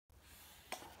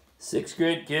Sixth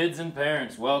grade kids and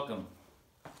parents, welcome.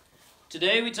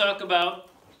 Today we talk about,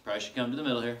 probably should come to the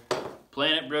middle here,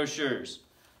 planet brochures.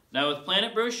 Now with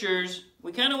planet brochures,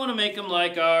 we kind of want to make them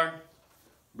like our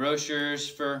brochures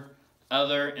for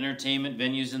other entertainment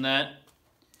venues and that.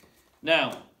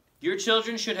 Now, your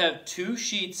children should have two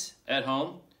sheets at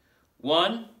home.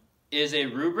 One is a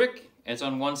rubric. It's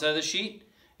on one side of the sheet.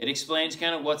 It explains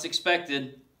kind of what's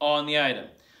expected on the item.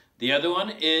 The other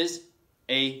one is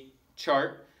a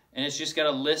chart, and it's just got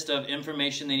a list of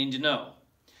information they need to know.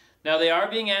 Now they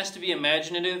are being asked to be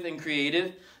imaginative and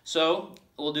creative, so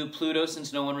we'll do Pluto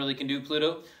since no one really can do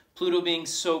Pluto. Pluto being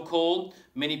so cold,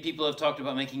 many people have talked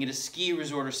about making it a ski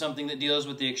resort or something that deals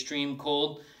with the extreme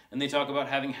cold, and they talk about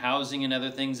having housing and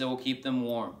other things that will keep them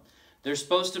warm. They're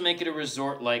supposed to make it a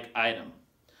resort-like item.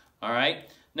 All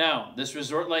right? Now, this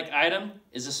resort-like item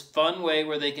is a fun way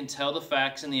where they can tell the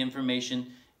facts and the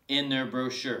information in their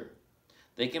brochure.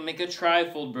 They can make a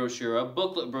trifold brochure, a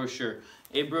booklet brochure,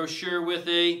 a brochure with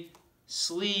a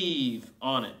sleeve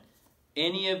on it.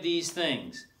 Any of these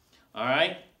things. All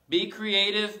right? Be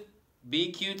creative,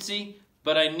 be cutesy,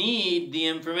 but I need the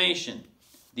information.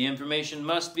 The information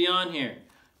must be on here.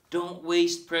 Don't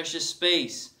waste precious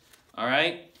space. All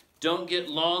right? Don't get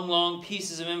long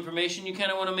pieces of information. You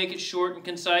kind of want to make it short and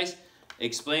concise.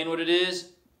 Explain what it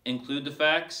is, include the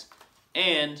facts,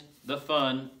 and the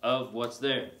fun of what's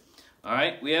there. All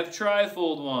right, we have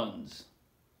trifold ones.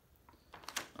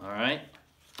 All right,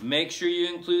 make sure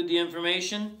you include the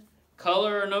information.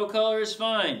 Color or no color is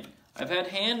fine. I've had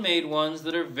handmade ones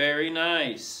that are very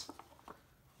nice.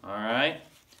 All right,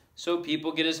 so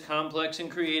people get as complex and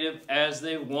creative as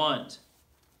they want.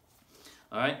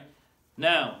 All right,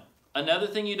 now, another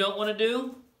thing you don't want to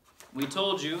do, we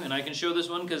told you, and I can show this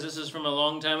one because this is from a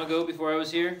long time ago before I was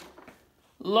here.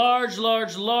 Large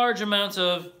amounts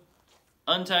of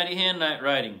untidy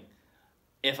handwriting.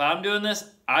 If I'm doing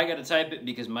this, I got to type it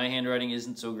because my handwriting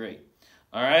isn't so great.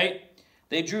 All right?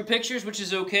 They drew pictures, which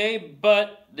is okay,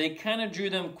 but they kind of drew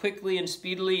them quickly and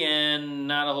speedily and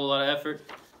not a whole lot of effort.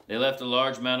 They left a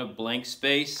large amount of blank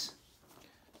space.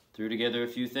 Threw together a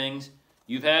few things.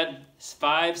 You've had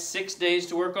 5-6 days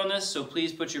to work on this, so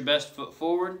please put your best foot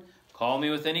forward. Call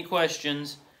me with any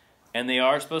questions. And they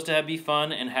are supposed to be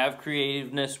fun and have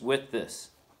creativeness with this.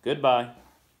 Goodbye.